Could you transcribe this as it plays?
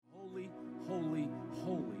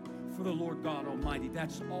for the Lord God Almighty.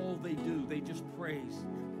 That's all they do. They just praise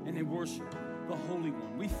and they worship the Holy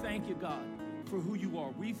One. We thank you, God, for who you are.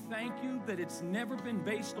 We thank you that it's never been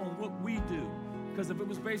based on what we do. Because if it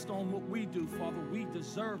was based on what we do, Father, we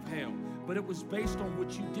deserve hell. But it was based on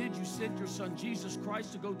what you did. You sent your Son, Jesus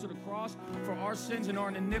Christ, to go to the cross for our sins and our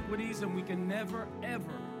iniquities, and we can never,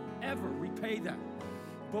 ever, ever repay that.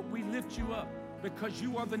 But we lift you up because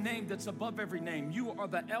you are the name that's above every name. You are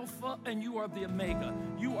the Alpha and you are the Omega.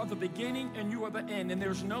 You are the beginning and you are the end. And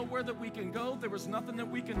there's nowhere that we can go. There is nothing that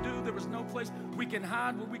we can do. There is no place we can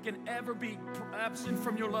hide where we can ever be absent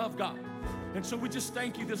from your love, God. And so we just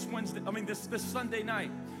thank you this Sunday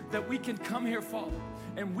night that we can come here, Father,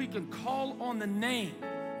 and we can call on the name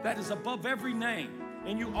that is above every name.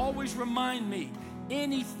 And you always remind me,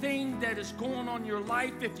 anything that is going on in your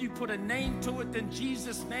life, if you put a name to it, then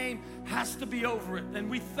Jesus' name has to be over it. And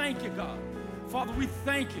we thank you, God. Father, we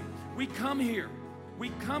thank you. We come here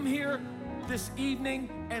this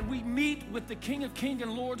evening and we meet with the King of Kings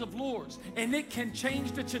and Lord of Lords. And it can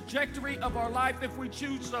change the trajectory of our life if we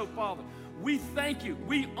choose so, Father. We thank you.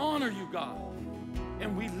 We honor you, God.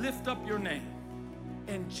 And we lift up your name.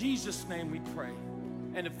 In Jesus' name we pray.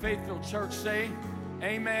 And the Faith-Filled Church say,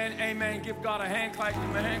 amen, amen. Give God a hand clap. Give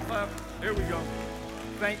him a hand clap. There we go.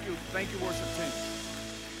 Thank you. Thank you, worship team.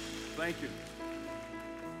 Thank you.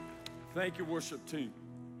 Thank you, worship team.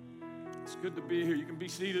 It's good to be here. You can be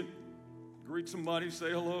seated. Greet somebody. Say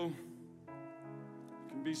hello. You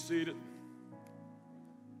can be seated.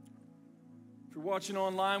 If you're watching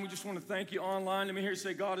online, we just want to thank you online. Let me hear you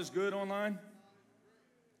say, God is good online.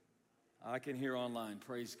 I can hear online.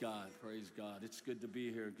 Praise God. Praise God. It's good to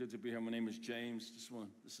be here. Good to be here. My name is James.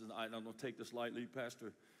 I don't take this lightly.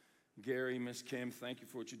 Pastor Gary, Miss Kim, thank you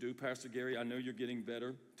for what you do. Pastor Gary, I know you're getting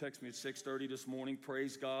better. Text me at 6:30 this morning.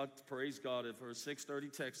 Praise God. Praise God for a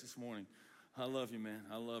 6:30 text this morning. I love you, man.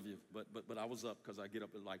 I love you. But I was up because I get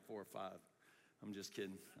up at like 4 or 5. I'm just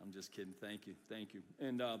kidding. I'm just kidding. Thank you. Thank you.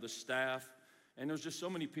 And the staff. And there's just so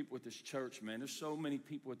many people at this church, man. There's so many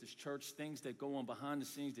people at this church, things that go on behind the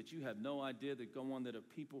scenes that you have no idea that go on, that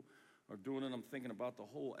people are doing it. I'm thinking about the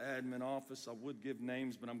whole admin office. I would give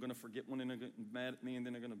names, but I'm going to forget one, and they're going to get mad at me, and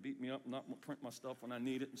then they're going to beat me up and not print my stuff when I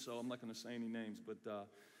need it, and so I'm not going to say any names. But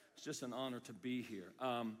it's just an honor to be here.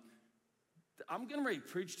 I'm getting ready to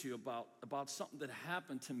preach to you about something that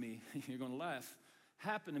happened to me. You're going to laugh.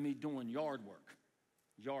 Happened to me doing yard work.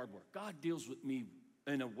 Yard work. God deals with me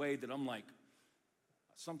in a way that I'm like,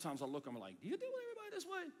 sometimes I look, I'm like, do you deal with everybody this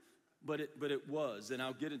way? But it was, and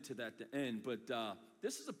I'll get into that at the end. But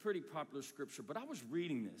this is a pretty popular scripture, but I was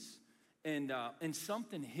reading this, and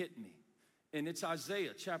something hit me. And it's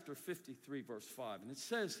Isaiah chapter 53, verse 5. And it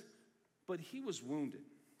says, but he was wounded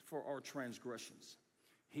for our transgressions.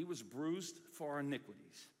 He was bruised for our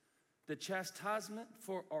iniquities. The chastisement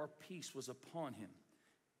for our peace was upon him.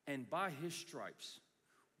 And by his stripes,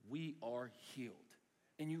 we are healed.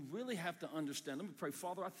 And you really have to understand. Let me pray.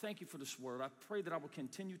 Father, I thank you for this word. I pray that I will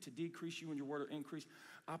continue to decrease you and your word will increase.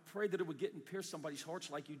 I pray that it would get and pierce somebody's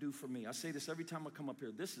hearts like you do for me. I say this every time I come up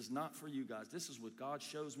here. This is not for you guys. This is what God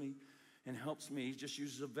shows me and helps me. He just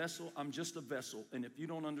uses a vessel. I'm just a vessel. And if you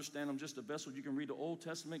don't understand I'm just a vessel, you can read the Old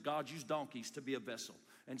Testament. God used donkeys to be a vessel.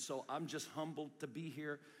 And so I'm just humbled to be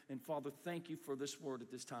here. And Father, thank you for this word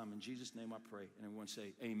at this time. In Jesus' name I pray. And everyone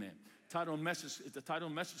say amen. The title of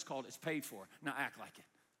the message is called It's Paid For. Now act like it.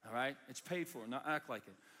 All right? It's paid for. Now act like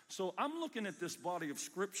it. So I'm looking at this body of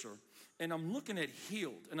scripture, and I'm looking at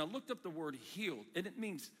healed. And I looked up the word healed, and it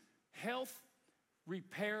means health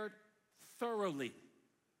repaired thoroughly.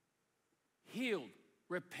 Healed,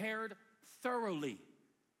 repaired thoroughly.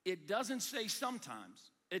 It doesn't say sometimes.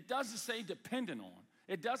 It doesn't say dependent on.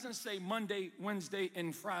 It doesn't say Monday, Wednesday,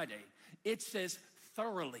 and Friday. It says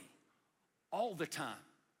thoroughly, all the time.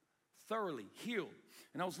 Thoroughly, healed.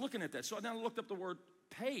 And I was looking at that. So then I looked up the word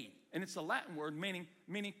paid, and it's a Latin word meaning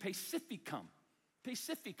pacificum.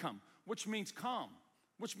 Pacificum, which means calm,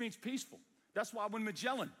 which means peaceful. That's why when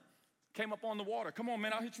Magellan came up on the water, come on,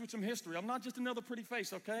 man, I'll hit you with some history. I'm not just another pretty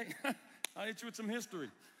face, okay? I'll hit you with some history.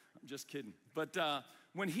 I'm just kidding. But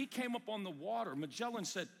when he came up on the water, Magellan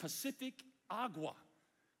said, Pacific agua,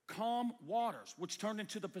 calm waters, which turned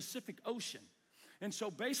into the Pacific Ocean. And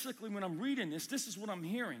so basically when I'm reading this is what I'm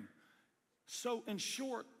hearing. So in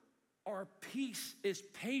short, our peace is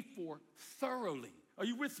paid for thoroughly. Are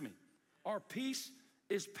you with me? Our peace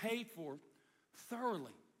is paid for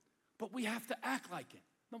thoroughly. But we have to act like it.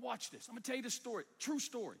 Now watch this. I'm going to tell you this story, true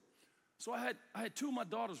story. So I had two of my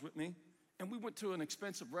daughters with me, and we went to an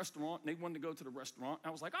expensive restaurant, and they wanted to go to the restaurant. I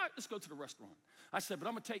was like, all right, let's go to the restaurant. I said, but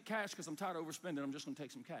I'm going to take cash because I'm tired of overspending. I'm just going to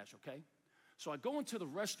take some cash, okay? So I go into the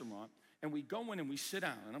restaurant, and we go in and we sit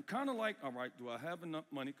down. And I'm kind of like, all right, do I have enough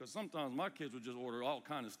money? Because sometimes my kids will just order all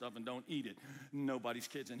kind of stuff and don't eat it. Nobody's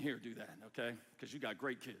kids in here do that, okay? Because you got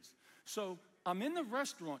great kids. So I'm in the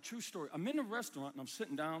restaurant, true story. I'm in the restaurant, and I'm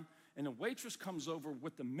sitting down, and the waitress comes over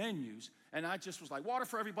with the menus, and I just was like, water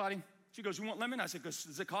for everybody. She goes, you want lemon? I said,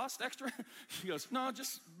 does it cost extra? She goes, no,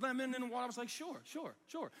 just lemon and water. I was like, sure.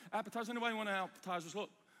 Appetizers, anybody want appetizers?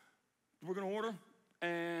 Look, we're going to order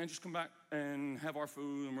and just come back and have our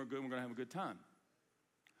food, and we're good. We're going to have a good time.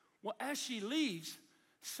 Well, as she leaves,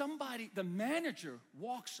 the manager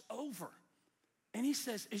walks over, and he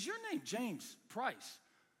says, is your name James Price?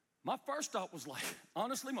 My first thought was like,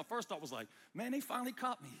 honestly, man, they finally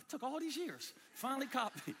caught me. It took all these years. Finally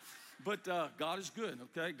caught me. But God is good,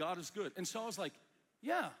 okay? God is good. And so I was like,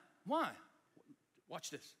 yeah, why? Watch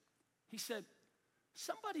this. He said,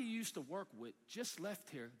 somebody you used to work with just left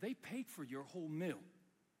here. They paid for your whole meal.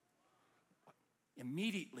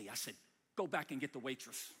 Immediately, I said, go back and get the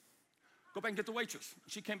waitress. Go back and get the waitress.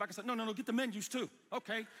 She came back and said, no, get the menus too.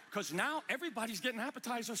 Okay, because now everybody's getting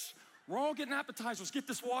appetizers. We're all getting appetizers. Get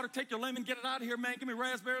this water, take your lemon, get it out of here, man. Give me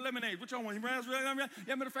raspberry lemonade. Which one want? Raspberry lemonade?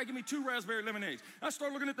 Yeah, matter of fact, give me 2 raspberry lemonades. I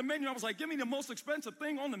started looking at the menu. I was like, give me the most expensive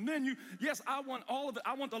thing on the menu. Yes, I want all of it.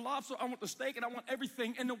 I want the lobster, I want the steak, and I want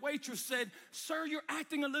everything. And the waitress said, sir, you're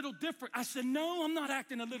acting a little different. I said, no, I'm not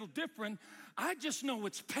acting a little different. I just know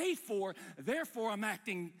it's paid for. Therefore, I'm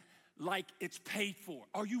acting like it's paid for.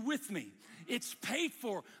 Are you with me? It's paid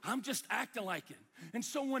for. I'm just acting like it. And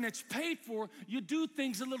so when it's paid for, you do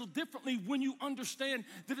things a little differently when you understand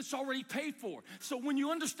that it's already paid for. So when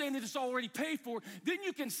you understand that it's already paid for, then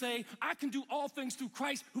you can say, I can do all things through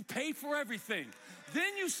Christ who paid for everything.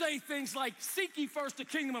 Then you say things like, seek ye first the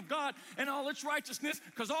kingdom of God and all its righteousness,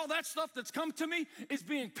 because all that stuff that's come to me is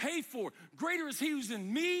being paid for. Greater is he who's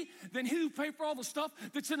in me than he who paid for all the stuff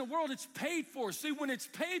that's in the world. It's paid for. See, when it's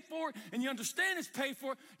paid for and you understand it's paid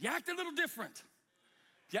for, you act a little different.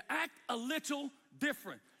 You act a little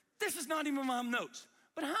different. This is not even my notes.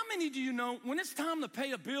 But how many do you know when it's time to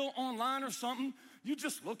pay a bill online or something, you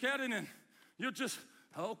just look at it and you're just,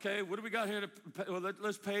 okay, what do we got here to pay? Well,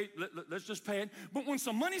 let's pay it. Let's just pay it. But when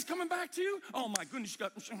some money's coming back to you, oh my goodness,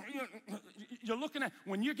 you're looking at,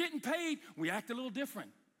 when you're getting paid, we act a little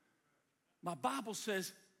different. My Bible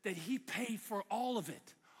says that he paid for all of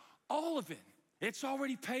it. All of it. It's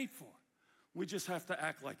already paid for. We just have to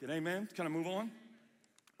act like it. Amen? Can I move on?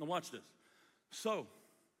 Now watch this. So,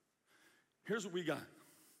 here's what we got.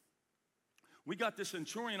 We got this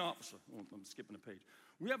centurion officer. Oh, I'm skipping a page.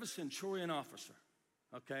 We have a centurion officer,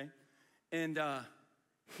 okay? And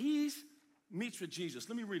he meets with Jesus.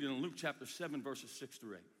 Let me read it in Luke chapter 7, verses 6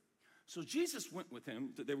 through 8. So Jesus went with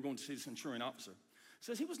him. They were going to see the centurion officer. It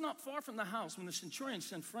says, he was not far from the house when the centurion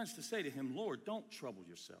sent friends to say to him, Lord, don't trouble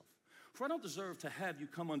yourself, for I don't deserve to have you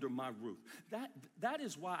come under my roof. That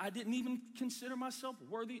is why I didn't even consider myself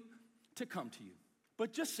worthy to come to you.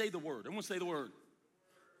 But just say the word. Everyone say the word.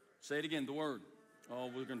 Say it again, the word.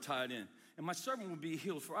 Oh, we're going to tie it in. And my servant will be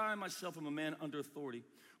healed, for I myself am a man under authority,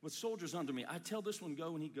 with soldiers under me. I tell this one,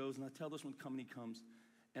 go, and he goes, and I tell this one, come, and he comes.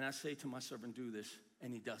 And I say to my servant, do this,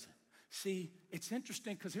 and he does it. See, it's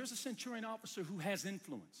interesting, because here's a centurion officer who has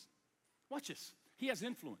influence. Watch this. He has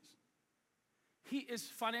influence. He is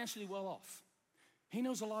financially well off. He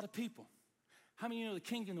knows a lot of people. How many of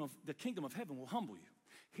you know the kingdom of heaven will humble you?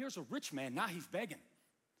 Here's a rich man, now he's begging.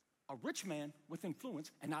 A rich man with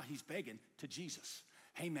influence, and now he's begging to Jesus.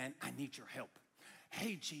 Hey man, I need your help.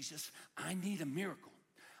 Hey Jesus, I need a miracle.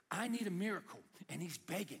 I need a miracle. And he's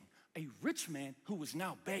begging. A rich man who is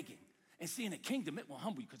now begging. And see, in the kingdom, it will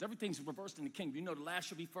humble you, because everything's reversed in the kingdom. You know, the last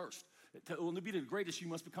shall be first. To only be the greatest, you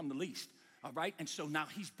must become the least. All right, and so now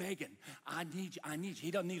he's begging, I need you. He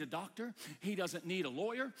doesn't need a doctor. He doesn't need a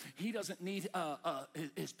lawyer. He doesn't need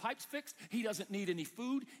his pipes fixed. He doesn't need any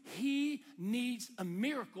food. He needs a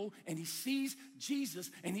miracle, and he sees Jesus,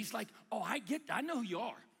 and he's like, oh, I know who you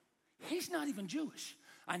are. He's not even Jewish.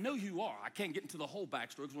 I know who you are. I can't get into the whole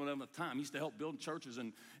backstory because we don't have enough time. He used to help build churches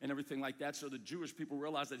and everything like that, so the Jewish people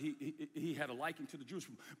realized that he had a liking to the Jewish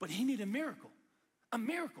people. But he needed a miracle, a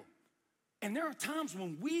miracle. And there are times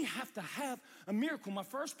when we have to have a miracle. My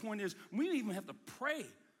first point is we even have to pray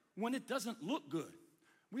when it doesn't look good.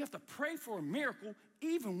 We have to pray for a miracle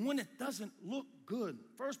even when it doesn't look good.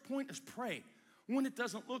 First point is pray when it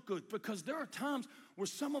doesn't look good, because there are times where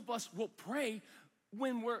some of us will pray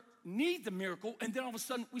when we need the miracle, and then all of a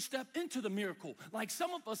sudden we step into the miracle. Like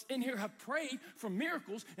some of us in here have prayed for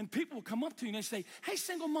miracles, and people will come up to you and they say, hey,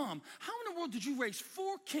 single mom, how in the world did you raise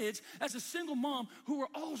 4 kids as a single mom who were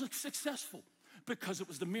all successful? Because it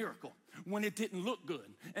was the miracle. When it didn't look good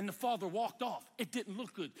and the father walked off, it didn't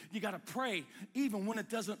look good. You got to pray even when it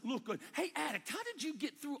doesn't look good. Hey, addict, how did you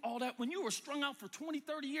get through all that when you were strung out for 20,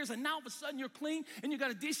 30 years and now all of a sudden you're clean and you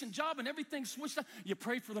got a decent job and everything's switched up? You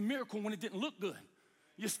prayed for the miracle when it didn't look good.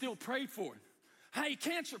 You still prayed for it. Hey,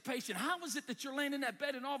 cancer patient, how is it that you're laying in that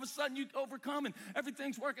bed and all of a sudden you overcome and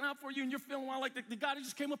everything's working out for you and you're feeling like the guy that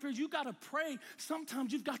just came up here? You got to pray.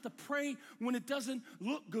 Sometimes you've got to pray when it doesn't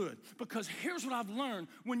look good. Because here's what I've learned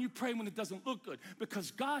when you pray when it doesn't look good.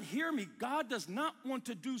 Because God, hear me, God does not want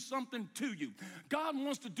to do something to you. God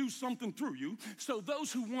wants to do something through you. So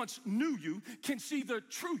those who once knew you can see the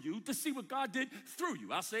true you to see what God did through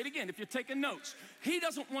you. I'll say it again if you're taking notes. He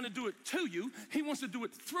doesn't want to do it to you. He wants to do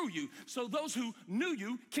it through you. So those who knew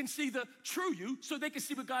you can see the true you so they can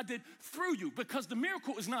see what God did through you, because the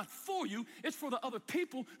miracle is not for you, it's for the other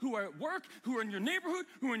people who are at work, who are in your neighborhood,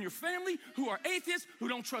 who are in your family, who are atheists, who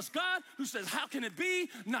don't trust God, who says, how can it be?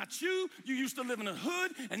 Not you. You used to live in a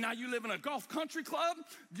hood and now you live in a golf country club.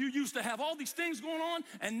 You used to have all these things going on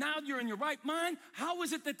and now you're in your right mind. How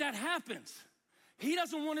is it that that happens? He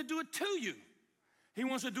doesn't want to do it to you. He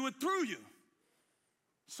wants to do it through you.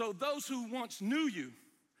 So those who once knew you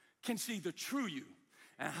can see the true you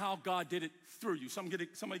and how God did it through you. Somebody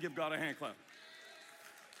give God a hand clap.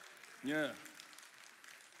 Yeah.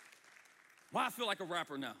 Well, I feel like a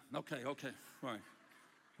rapper now. Okay, all right.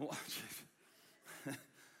 Watch it.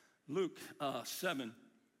 Luke 7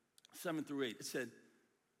 through 8. It said,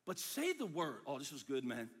 but say the word. Oh, this was good,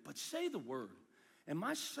 man. But say the word, and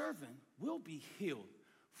my servant will be healed.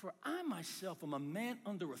 For I myself am a man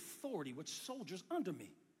under authority with soldiers under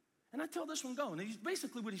me. And I tell this one go. And he's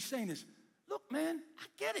basically what he's saying is, look, man, I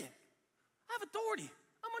get it. I have authority.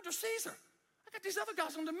 I'm under Caesar. I got these other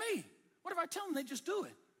guys under me. Whatever I tell them, they just do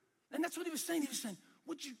it. And that's what he was saying. He was saying,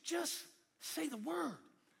 would you just say the word?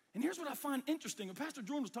 And here's what I find interesting. And Pastor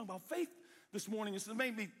Jordan was talking about faith this morning. It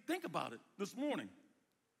made me think about it this morning.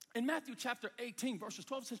 In Matthew chapter 18, verses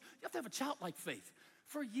 12, it says, you have to have a childlike faith.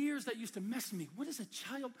 For years, that used to mess with me. What is a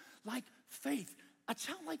childlike faith? A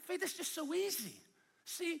childlike faith, that's just so easy.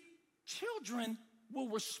 See, children will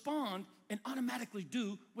respond and automatically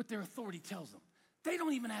do what their authority tells them. They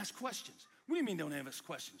don't even ask questions. What do you mean they don't ask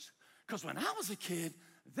questions? Because when I was a kid,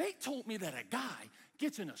 they told me that a guy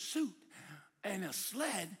gets in a suit and a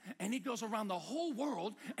sled and he goes around the whole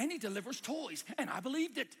world and he delivers toys. And I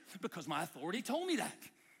believed it because my authority told me that.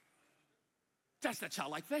 That's that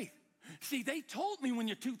childlike faith. See, they told me when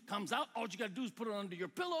your tooth comes out, all you got to do is put it under your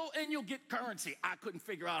pillow and you'll get currency. I couldn't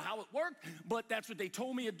figure out how it worked, but that's what they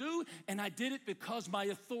told me to do, and I did it because my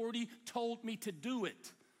authority told me to do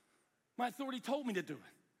it. My authority told me to do it.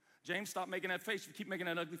 James, stop making that face. You keep making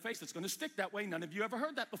that ugly face, it's going to stick that way. None of you ever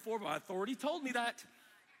heard that before, but my authority told me that.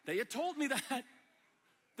 They had told me that.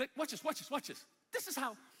 Watch this. This is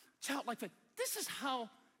how childlike faith, this is how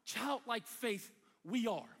childlike faith we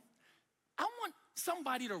are. I want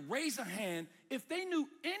somebody to raise a hand if they knew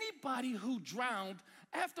anybody who drowned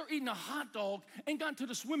after eating a hot dog and got into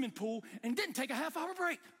the swimming pool and didn't take a half-hour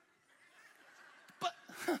break. But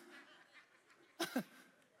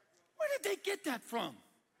where did they get that from?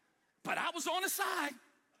 But I was on the side.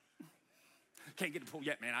 Can't get in the pool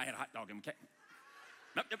yet, man. I had a hot dog in my cat.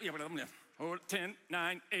 10,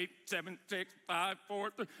 9, 8, 7, 6, 5,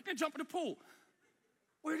 4, 3. Then jump in the pool.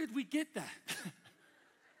 Where did we get that?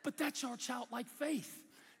 But that's our childlike faith.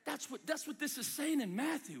 That's what this is saying in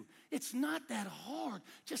Matthew. It's not that hard.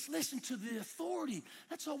 Just listen to the authority.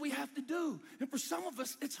 That's all we have to do. And for some of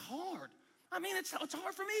us, it's hard. I mean, it's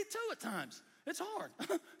hard for me too at times. It's hard,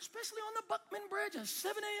 especially on the Buckman Bridge at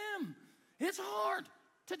 7 a.m. It's hard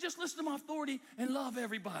to just listen to my authority and love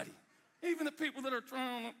everybody. Even the people that are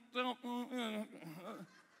trying to,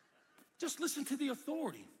 just listen to the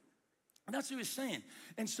authority. And that's what he was saying.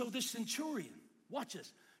 And so this centurion, watch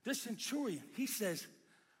this. This centurion, he says,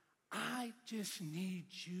 I just need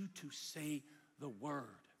you to say the word.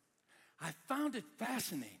 I found it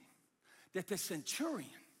fascinating that the centurion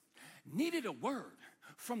needed a word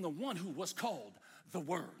from the one who was called the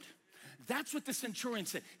Word. That's what the centurion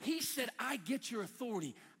said. He said, I get your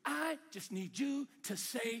authority. I just need you to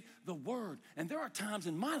say the word. And there are times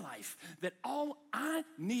in my life that all I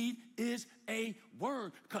need is a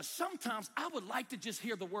word, because sometimes I would like to just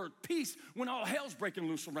hear the word peace when all hell's breaking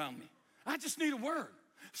loose around me. I just need a word.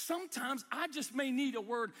 Sometimes I just may need a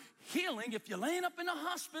word healing. If you're laying up in a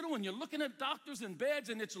hospital and you're looking at doctors and beds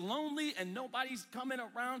and it's lonely and nobody's coming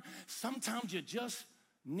around, sometimes you just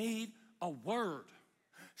need a word.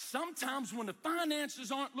 Sometimes when the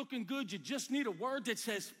finances aren't looking good, you just need a word that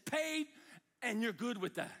says paid and you're good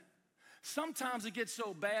with that. Sometimes it gets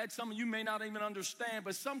so bad, some of you may not even understand,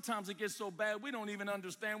 but sometimes it gets so bad we don't even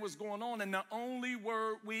understand what's going on, and the only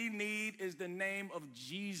word we need is the name of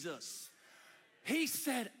Jesus. He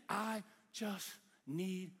said, I just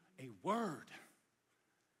need a word,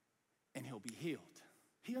 and he'll be healed.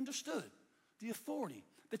 He understood the authority,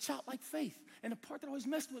 the childlike faith. And the part that always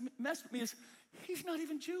messed with me is he's not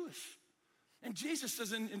even Jewish. And Jesus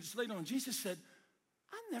says, and it's later on, Jesus said,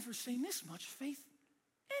 I've never seen this much faith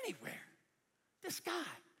anywhere. This guy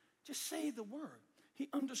just say the word. He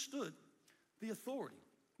understood the authority.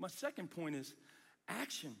 My second point is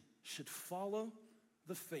action should follow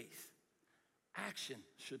the faith. Action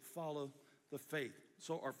should follow the faith.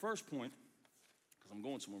 So our first point, because I'm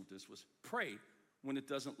going somewhere with this, was pray when it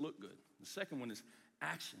doesn't look good. The second one is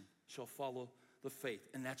action shall follow the faith.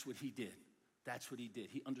 And that's what he did. That's what he did.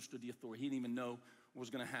 He understood the authority. He didn't even know what was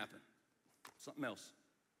going to happen. Something else.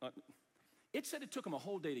 It said it took him a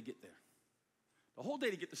whole day to get there. The whole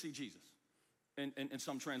day to get to see Jesus in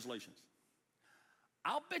some translations.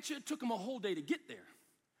 I'll bet you it took him a whole day to get there.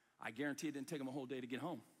 I guarantee it didn't take him a whole day to get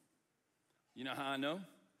home. You know how I know?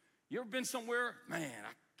 You ever been somewhere, man,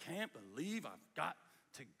 I can't believe I've got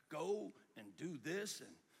to go and do this, and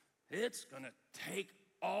it's going to take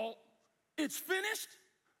it's finished?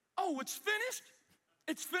 Oh, it's finished?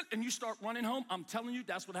 And you start running home. I'm telling you,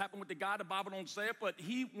 that's what happened with the guy. The Bible don't say it, but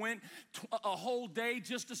he went a whole day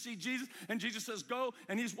just to see Jesus. And Jesus says, go.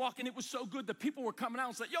 And he's walking. It was so good. The people were coming out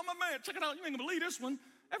and saying, yo, my man, check it out. You ain't gonna believe this one.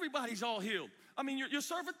 Everybody's all healed. I mean, your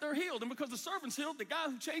servant, they're healed. And because the servant's healed, the guy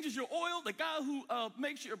who changes your oil, the guy who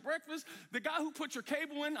makes your breakfast, the guy who puts your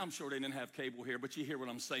cable in, I'm sure they didn't have cable here, but you hear what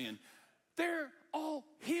I'm saying. They're all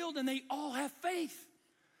healed and they all have faith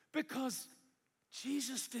because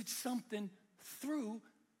Jesus did something through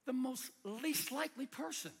the most least likely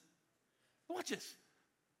person. Watch this.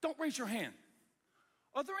 Don't raise your hand.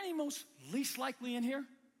 Are there any most least likely in here?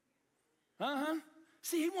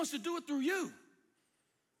 See, he wants to do it through you.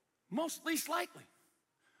 Most least likely.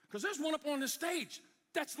 Because there's one up on the stage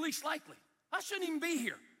that's least likely. I shouldn't even be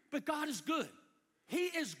here, but God is good. He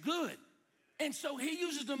is good. And so he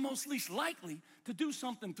uses the most least likely to do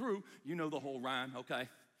something through. You know the whole rhyme, okay?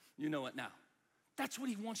 You know it now. That's what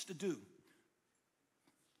he wants to do.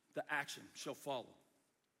 The action shall follow.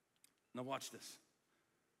 Now watch this.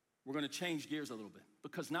 We're going to change gears a little bit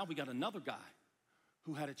because now we got another guy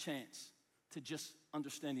who had a chance to just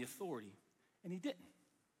understand the authority, and he didn't.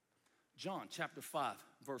 John chapter 5,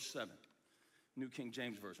 verse 7, New King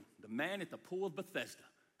James Version. The man at the pool of Bethesda.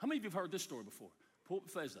 How many of you have heard this story before? Pool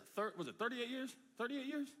of Bethesda. Was it 38 years? 38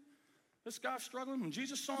 years? This guy's struggling. When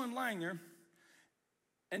Jesus saw him lying there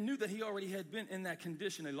and knew that he already had been in that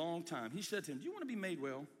condition a long time, he said to him, do you want to be made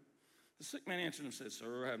well? The sick man answered and said,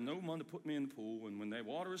 sir, I have no one to put me in the pool, and when the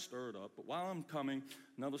water is stirred up, but while I'm coming,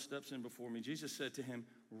 another steps in before me. Jesus said to him,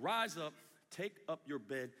 rise up, take up your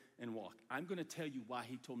bed, and walk. I'm going to tell you why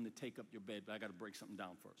he told him to take up your bed, but I got to break something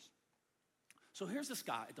down first. So here's this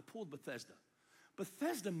guy at the pool of Bethesda.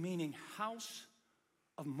 Bethesda meaning house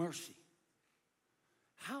of mercy.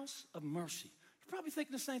 House of mercy. You're probably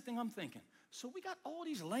thinking the same thing I'm thinking. So we got all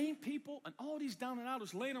these lame people and all these down and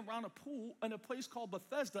outers laying around a pool in a place called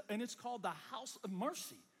Bethesda, and it's called the house of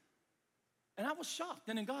mercy. And I was shocked.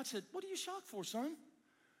 And then God said, what are you shocked for, son?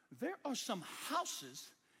 There are some houses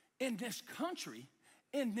in this country,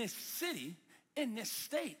 in this city, in this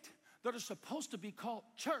state that are supposed to be called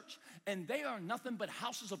church, and they are nothing but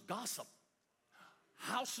houses of gossip,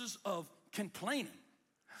 houses of complaining,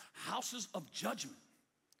 houses of judgment,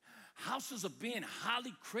 houses of being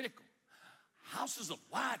highly critical, houses of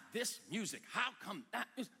why this music, how come that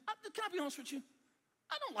is. Can I be honest with you?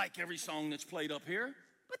 I don't like every song that's played up here,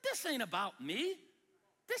 but this ain't about me.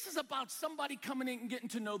 This is about somebody coming in and getting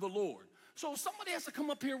to know the Lord. So if somebody has to come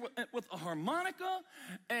up here with a harmonica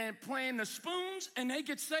and playing the spoons and they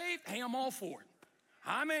get saved, hey, I'm all for it.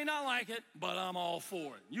 I may not like it, but I'm all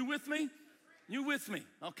for it. You with me? You with me,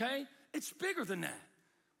 okay? It's bigger than that.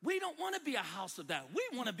 We don't want to be a house of that. We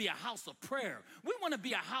want to be a house of prayer. We want to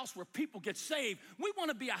be a house where people get saved. We want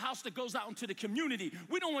to be a house that goes out into the community.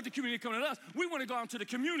 We don't want the community coming to us. We want to go out into the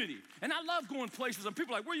community. And I love going places and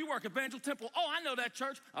people are like, where you work, Evangel Temple? Oh, I know that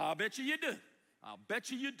church. I'll bet you do. I'll bet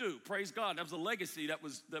you do. Praise God. That was a legacy that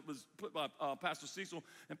was put by Pastor Cecil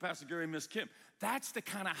and Pastor Gary and Miss Kim. That's the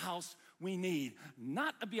kind of house we need.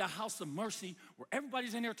 Not to be a house of mercy where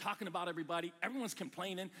everybody's in there talking about everybody, everyone's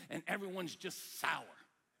complaining, and everyone's just sour.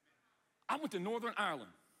 I went to Northern Ireland,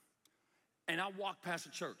 and I walked past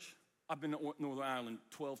a church. I've been to Northern Ireland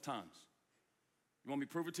 12 times. You want me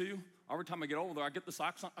to prove it to you? Every time I get over there, I get the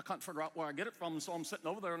socks. I can't figure out where I get it from, and so I'm sitting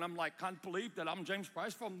over there, and I'm like, can't believe that I'm James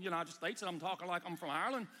Price from the United States, and I'm talking like I'm from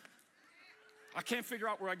Ireland. I can't figure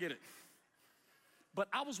out where I get it. But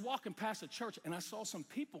I was walking past a church and I saw some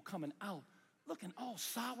people coming out looking all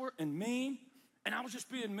sour and mean. And I was just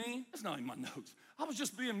being mean. It's not in my notes. I was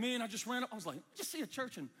just being mean. I just ran up. I was like, I just see a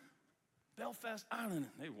church in Belfast, Ireland.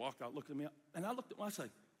 And they walked out, looked at me. And I looked at them. I said,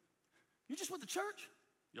 you just went to church?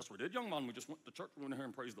 Yes, we did, young man. We just went to church. We went here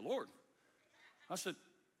and praised the Lord. I said,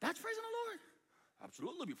 that's praising the Lord?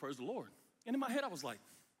 Absolutely, we praise the Lord. And in my head, I was like,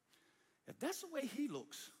 if that's the way he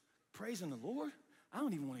looks, praising the Lord, I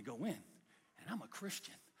don't even want to go in. And I'm a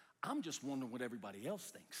Christian. I'm just wondering what everybody else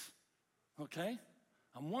thinks, okay?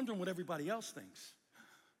 I'm wondering what everybody else thinks.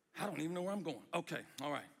 I don't even know where I'm going. Okay,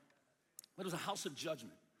 all right. It was a house of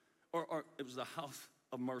judgment, or it was a house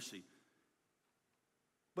of mercy.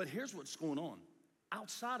 But here's what's going on.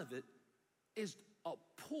 Outside of it is a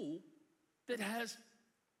pool that has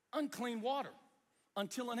unclean water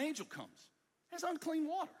until an angel comes. It has unclean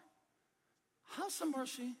water. House of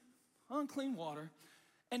mercy, unclean water.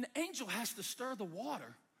 And the angel has to stir the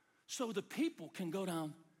water so the people can go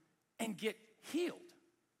down and get healed.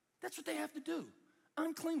 That's what they have to do.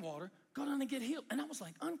 Unclean water, go down and get healed. And I was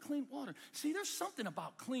like, unclean water. See, there's something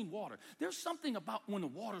about clean water. There's something about when the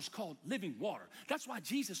water's called living water. That's why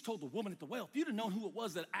Jesus told the woman at the well, if you'd have known who it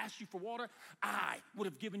was that asked you for water, I would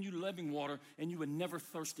have given you living water and you would never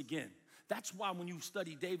thirst again. That's why when you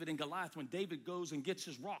study David and Goliath, when David goes and gets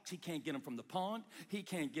his rocks, he can't get them from the pond. He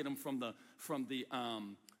can't get them from the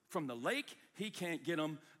lake. He can't get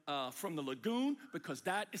them from the lagoon because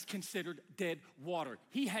that is considered dead water.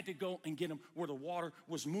 He had to go and get them where the water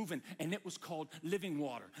was moving, and it was called living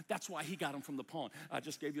water. That's why he got them from the pond. I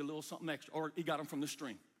just gave you a little something extra, or he got them from the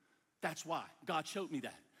stream. That's why. God showed me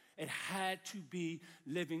that. It had to be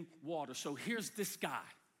living water. So here's this guy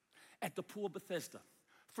at the pool of Bethesda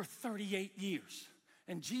for 38 years.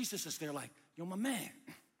 And Jesus is there like, you're my man.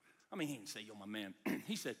 I mean, he didn't say, you're my man.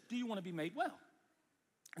 He said, do you want to be made well?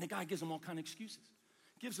 And the guy gives him all kind of excuses.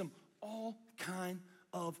 Gives him all kind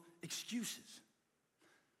of excuses.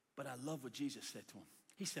 But I love what Jesus said to him.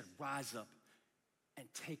 He said, rise up and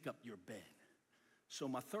take up your bed. So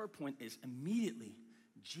my third point is immediately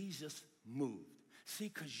Jesus moved. See,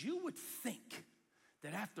 because you would think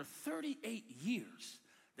that after 38 years,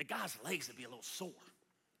 the guy's legs would be a little sore.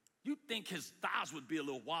 You'd think his thighs would be a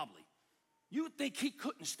little wobbly. You would think he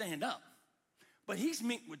couldn't stand up. But he's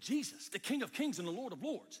meeting with Jesus, the King of Kings and the Lord of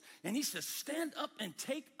Lords. And he says, stand up and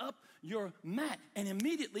take up your mat. And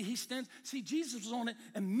immediately he stands. See, Jesus was on it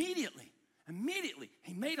immediately. Immediately.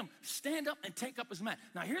 He made him stand up and take up his mat.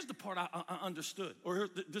 Now, here's the part I understood. Or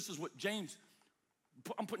this is what James,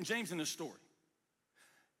 I'm putting James in this story.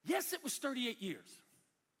 Yes, it was 38 years.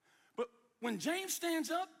 But when James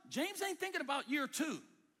stands up, James ain't thinking about year 2,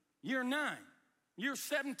 year 9, year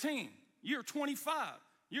 17, year 25,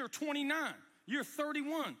 year 29. Year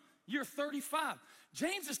 31, year 35.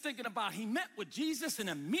 James is thinking about he met with Jesus and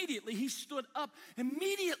immediately he stood up.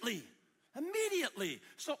 Immediately.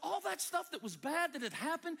 So all that stuff that was bad that had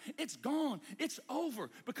happened, it's gone. It's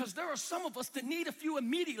over. Because there are some of us that need a few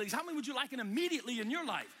immediatelys. How many would you like an immediately in your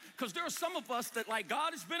life? Because there are some of us that like,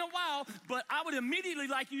 God, it's been a while, but I would immediately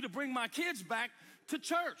like you to bring my kids back to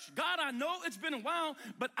church. God, I know it's been a while,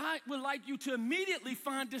 but I would like you to immediately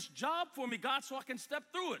find this job for me, God, so I can step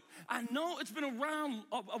through it. I know it's been around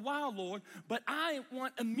a while, Lord, but I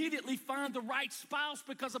want immediately find the right spouse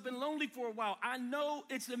because I've been lonely for a while. I know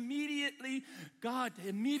it's immediately, God,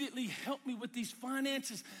 immediately help me with these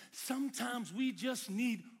finances. Sometimes we just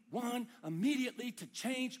need one immediately to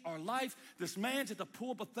change our life. This man's at the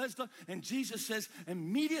pool of Bethesda, and Jesus says,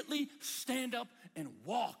 immediately stand up and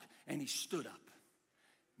walk. And he stood up.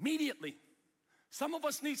 Immediately. Some of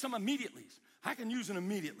us need some immediatelys. I can use an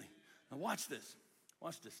immediately. Now watch this.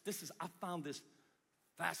 Watch this. I found this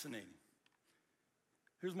fascinating.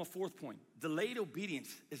 Here's my fourth point. Delayed obedience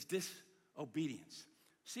is disobedience.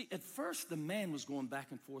 See, at first the man was going back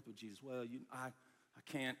and forth with Jesus. Well, I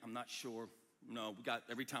can't. I'm not sure. No,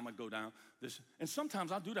 every time I go down this. And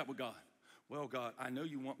sometimes I'll do that with God. Well, God, I know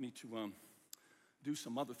you want me to do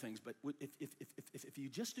some other things, but if you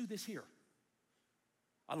just do this here.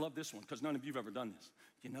 I love this one because none of you have ever done this.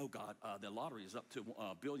 You know, God, the lottery is up to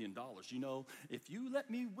 $1 billion. You know, if you let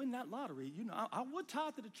me win that lottery, you know, I would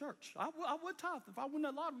tithe to the church. I would tithe if I win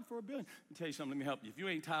that lottery for $1 billion. Let me tell you something, let me help you. If you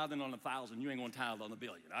ain't tithing on 1,000, you ain't going to tithe on $1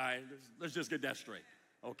 billion. All right, let's just get that straight,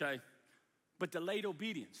 okay? But delayed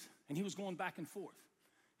obedience, and he was going back and forth.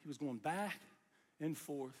 He was going back and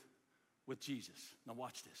forth with Jesus. Now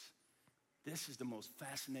watch this. This is the most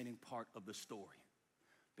fascinating part of the story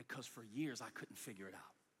because for years I couldn't figure it out.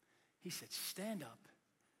 He said, stand up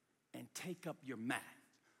and take up your mat.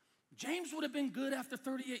 James would have been good after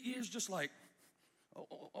 38 years, just like,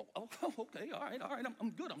 Okay, all right, I'm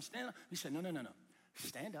good. I'm standing up. He said, no.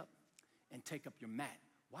 Stand up and take up your mat.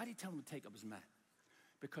 Why did he tell him to take up his mat?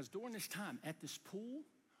 Because during this time at this pool,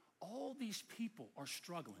 all these people are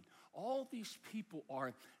struggling. All these people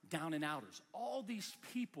are down and outers. All these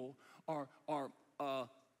people are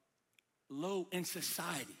low in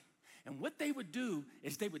society. And what they would do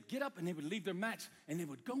is they would get up and they would leave their mats and they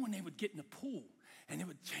would go and they would get in the pool and they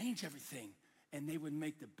would change everything and they would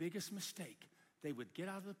make the biggest mistake. They would get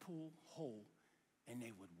out of the pool whole and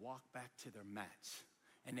they would walk back to their mats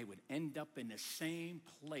and they would end up in the same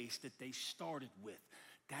place that they started with.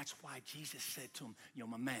 That's why Jesus said to him,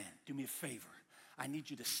 my man, do me a favor. I need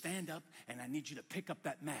you to stand up and I need you to pick up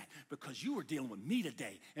that mat because you were dealing with me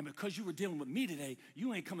today. And because you were dealing with me today,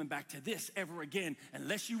 you ain't coming back to this ever again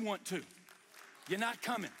unless you want to. You're not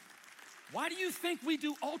coming. Why do you think we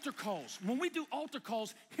do altar calls? When we do altar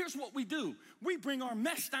calls, here's what we do. We bring our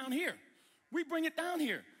mess down here. We bring it down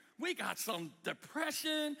here. We got some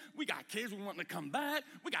depression. We got kids we want to come back.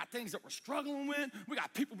 We got things that we're struggling with. We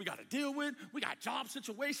got people we got to deal with. We got job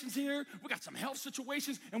situations here. We got some health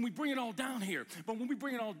situations, and we bring it all down here. But when we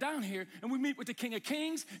bring it all down here and we meet with the King of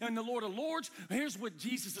Kings and the Lord of Lords, here's what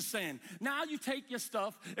Jesus is saying. Now you take your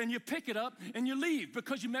stuff and you pick it up and you leave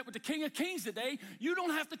because you met with the King of Kings today. You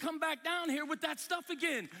don't have to come back down here with that stuff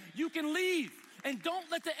again. You can leave. And don't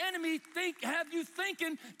let the enemy have you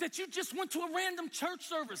thinking that you just went to a random church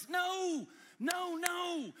service. No.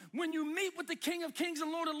 When you meet with the King of Kings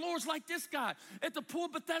and Lord of Lords like this guy at the pool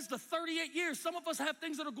of Bethesda, 38 years. Some of us have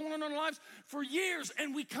things that are going on in our lives for years,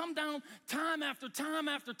 and we come down time after time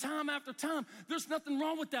after time after time. There's nothing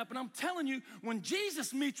wrong with that, but I'm telling you, when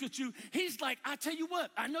Jesus meets with you, he's like, I tell you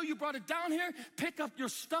what, I know you brought it down here. Pick up your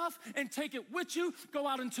stuff and take it with you. Go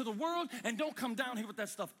out into the world, and don't come down here with that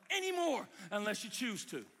stuff anymore unless you choose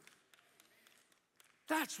to.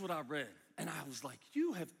 That's what I read. And I was like,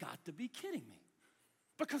 you have got to be kidding me.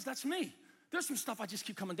 Because that's me. There's some stuff I just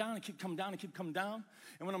keep coming down and keep coming down and keep coming down.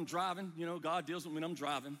 And when I'm driving, God deals with me when I'm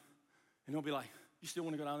driving. And he'll be like, you still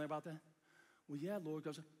want to go down there about that? Well, yeah, Lord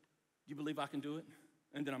goes, do you believe I can do it?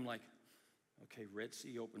 And then I'm like, okay, Red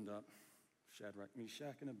Sea opened up. Shadrach,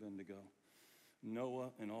 Meshach, and Abednego.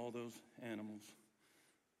 Noah and all those animals.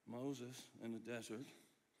 Moses in the desert.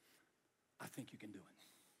 I think you can do it.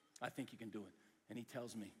 I think you can do it. And he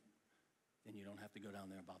tells me, then you don't have to go down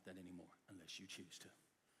there about that anymore unless you choose to.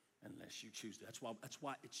 Unless you choose to. That's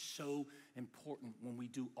why it's so important when we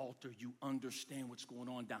do altar, you understand what's going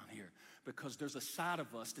on down here. Because there's a side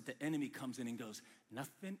of us that the enemy comes in and goes,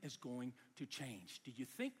 nothing is going to change. Do you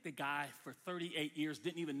think the guy for 38 years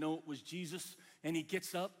didn't even know it was Jesus and he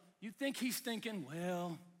gets up? You think he's thinking,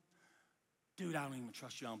 well, dude, I don't even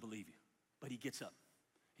trust you. I don't believe you. But he gets up.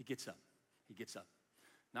 He gets up. He gets up.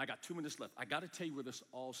 Now, I got 2 minutes left. I got to tell you where this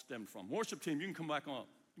all stemmed from. Worship team, you can come back on.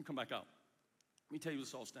 You can come back out. Let me tell you where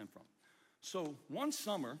this all stemmed from. So one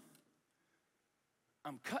summer,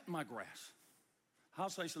 I'm cutting my grass.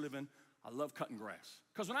 House I used to live in, I love cutting grass.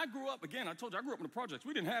 Because when I grew up, again, I told you, I grew up in the projects.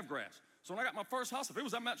 We didn't have grass. So when I got my first house, if it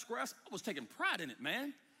was that much grass, I was taking pride in it,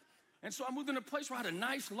 man. And so I moved in a place where I had a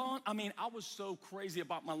nice lawn. I mean, I was so crazy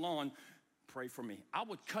about my lawn. Pray for me. I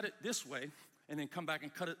would cut it this way and then come back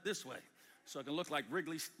and cut it this way. So it can look like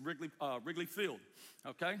Wrigley Field,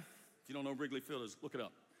 okay? If you don't know Wrigley Field is, look it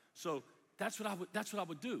up. So that's what I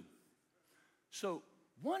would do. So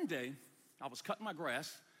one day, I was cutting my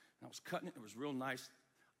grass, and I was cutting it. It was real nice.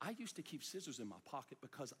 I used to keep scissors in my pocket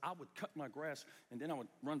because I would cut my grass, and then I would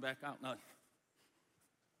run back out. And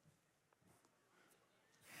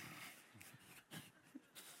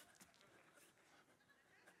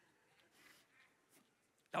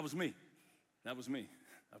that was me. That was me.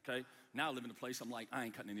 Okay? Now I live in a place I'm like, I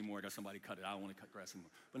ain't cutting anymore. I got somebody cut it. I don't want to cut grass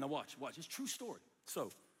anymore. But now watch. It's a true story. So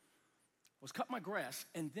I was cutting my grass,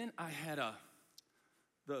 and then I had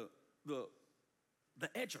the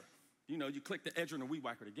edger. You click the edger and the weed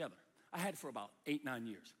whacker together. I had it for about 8-9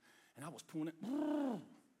 years. And I was pulling it,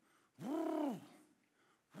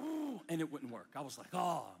 and it wouldn't work. I was like,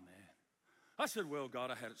 oh, man. I said, well,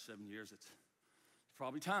 God, I had it 7 years. It's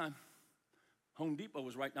probably time. Home Depot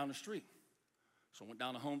was right down the street. So I went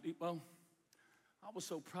down to Home Depot. I was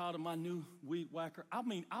so proud of my new weed whacker. I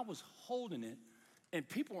mean, I was holding it, and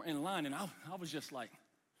people were in line, and I was just like,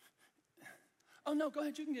 oh, no, go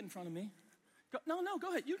ahead. You can get in front of me. No, go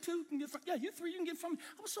ahead. You two can get in front. Yeah, you three, you can get in front of me.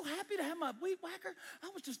 I was so happy to have my weed whacker. I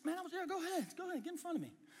was there. Go ahead, get in front of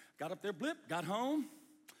me. Got up there, blip, got home,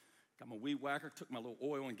 got my weed whacker, took my little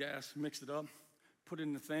oil and gas, mixed it up, put it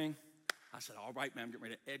in the thing. I said, all right, man, I'm getting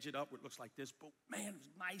ready to edge it up where it looks like this. But, man, it was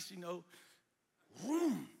nice,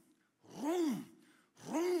 Room.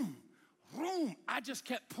 I just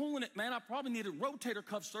kept pulling it, man. I probably needed rotator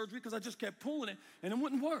cuff surgery because I just kept pulling it and it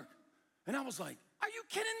wouldn't work. And I was like, are you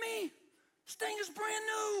kidding me? This thing is brand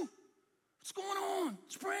new. What's going on?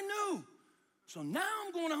 It's brand new. So now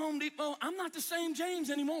I'm going to Home Depot. I'm not the same James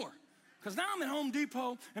anymore. Because now I'm at Home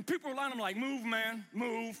Depot, and people are lining up like, move, man,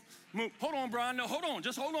 move, move. Hold on, Brian. No, hold on.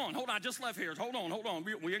 Just hold on. Hold on. I just left here. Hold on.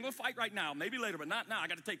 We ain't going to fight right now. Maybe later, but not now. I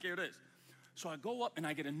got to take care of this. So I go up, and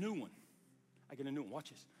I get a new one.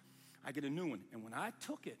 Watch this. I get a new one. And when I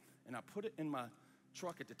took it, and I put it in my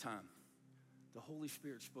truck at the time, the Holy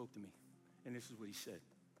Spirit spoke to me. And this is what he said.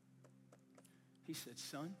 He said,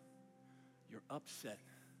 son, you're upset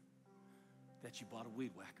that you bought a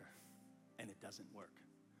weed whacker, and it doesn't work.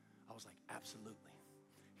 I was like, absolutely.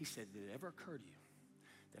 He said, did it ever occur to you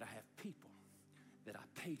that I have people that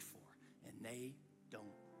I paid for and they don't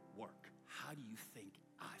work? How do you think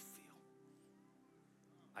I feel?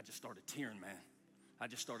 I just started tearing, man. I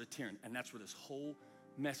just started tearing. And that's where this whole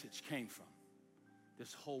message came from.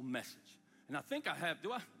 This whole message. And I think I have,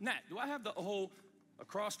 do I have the whole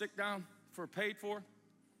acrostic down for paid for?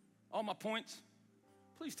 All my points?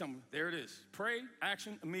 Please tell me. There it is. Pray,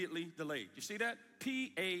 action, immediately, delayed. You see that?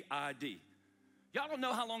 PAID. Y'all don't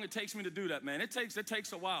know how long it takes me to do that, man. It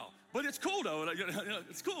takes a while. But it's cool, though.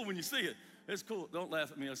 It's cool when you see it. It's cool. Don't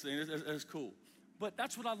laugh at me. I'm saying it's cool. But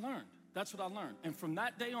that's what I learned. That's what I learned. And from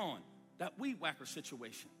that day on, that weed whacker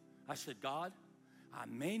situation, I said, God, I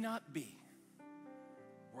may not be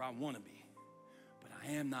where I want to be, but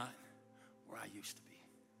I am not where I used to be.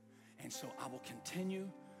 And so I will continue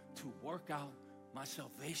to work out my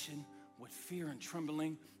salvation with fear and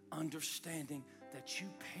trembling, understanding that you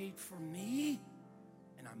paid for me,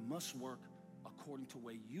 and I must work according to the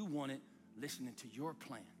way you want it, listening to your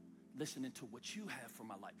plan, listening to what you have for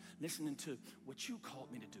my life, listening to what you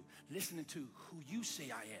called me to do, listening to who you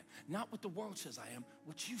say I am, not what the world says I am,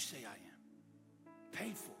 what you say I am.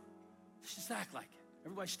 Paid for. Just act like it.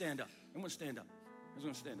 Everybody stand up. Everyone stand up. Everyone's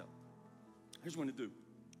going to stand up. Here's what we're going to do.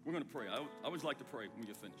 We're going to pray. I always like to pray when we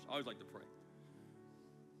get finished. I always like to pray.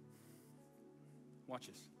 Watch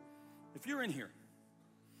this. If you're in here,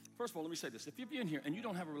 first of all, let me say this. If you're in here and you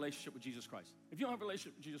don't have a relationship with Jesus Christ, if you don't have a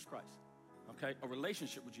relationship with Jesus Christ, okay, a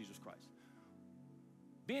relationship with Jesus Christ,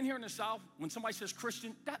 being here in the South, when somebody says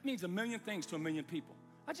Christian, that means a million things to a million people.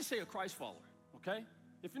 I just say a Christ follower, okay?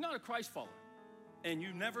 If you're not a Christ follower and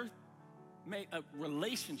you never made a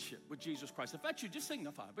relationship with Jesus Christ, if that's you, just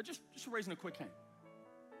signify, but just raising a quick hand.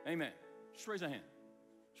 Amen. Just raise a hand.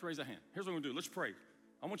 Just raise a hand. Here's what we're going to do. Let's pray.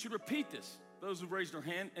 I want you to repeat this. Those who raised their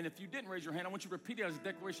hand, and if you didn't raise your hand, I want you to repeat it as a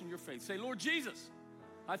declaration of your faith. Say, Lord Jesus,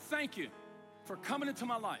 I thank you for coming into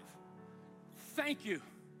my life. Thank you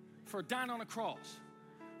for dying on a cross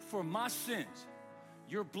for my sins.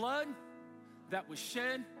 Your blood that was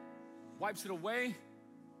shed wipes it away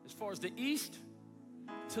as far as the east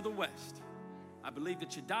to the west. I believe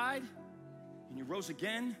that you died and you rose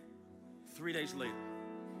again 3 days later.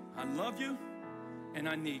 I love you and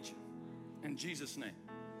I need you. In Jesus' name.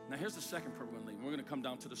 Now here's the second prayer we're going to lead. We're going to come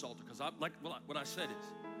down to this altar because what I said is,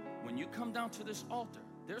 when you come down to this altar,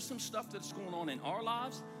 there's some stuff that's going on in our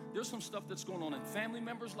lives. There's some stuff that's going on in family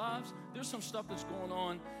members' lives. There's some stuff that's going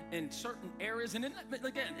on in certain areas. And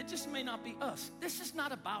again, it just may not be us. This is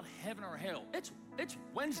not about heaven or hell. It's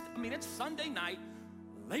Wednesday. It's Sunday night,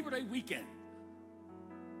 Labor Day weekend.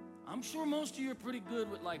 I'm sure most of you are pretty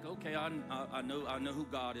good with okay, I know who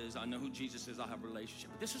God is. I know who Jesus is. I have a relationship.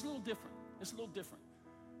 But this is a little different. It's a little different.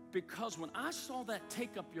 Because when I saw that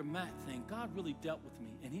take up your mat thing, God really dealt with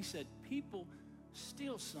me. And he said, people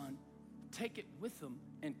steal, son, take it with them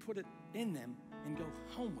and put it in them and go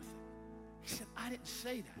home with it. He said, I didn't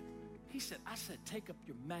say that. He said, I said, take up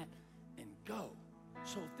your mat and go.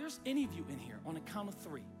 So if there's any of you in here on a count of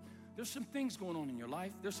 3, there's some things going on in your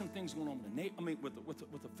life. There's some things going on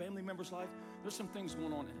with a family member's life. There's some things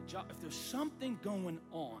going on in a job. If there's something going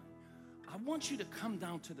on, I want you to come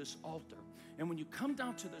down to this altar. And when you come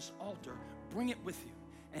down to this altar, bring it with you.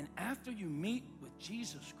 And after you meet with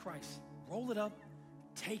Jesus Christ, roll it up,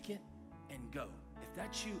 take it, and go. If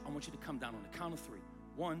that's you, I want you to come down on the count of 3.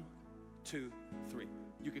 1, 2, 3.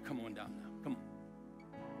 You can come on down now. Come on.